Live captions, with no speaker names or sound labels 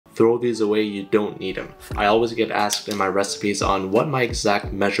throw these away, you don't need them. I always get asked in my recipes on what my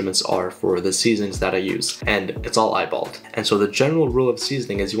exact measurements are for the seasonings that I use, and it's all eyeballed. And so the general rule of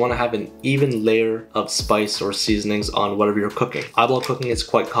seasoning is you want to have an even layer of spice or seasonings on whatever you're cooking. Eyeball cooking is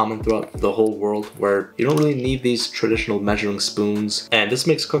quite common throughout the whole world, where you don't really need these traditional measuring spoons, and this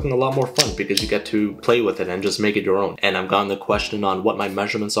makes cooking a lot more fun because you get to play with it and just make it your own. And I've gotten the question on what my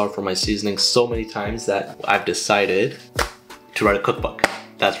measurements are for my seasonings so many times that I've decided to write a cookbook.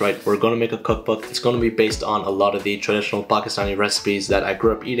 That's right, we're going to make a cookbook. It's going to be based on a lot of the traditional Pakistani recipes that I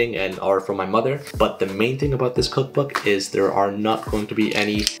grew up eating and are from my mother. But the main thing about this cookbook is there are not going to be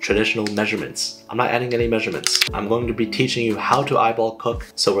any traditional measurements. I'm not adding any measurements. I'm going to be teaching you how to eyeball cook.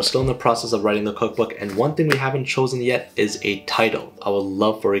 So we're still in the process of writing the cookbook, and one thing we haven't chosen yet is a title. I would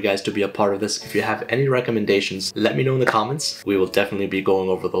love for you guys to be a part of this. If you have any recommendations, let me know in the comments. We will definitely be going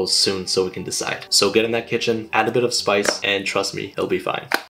over those soon so we can decide. So get in that kitchen, add a bit of spice, and trust me, it'll be fine.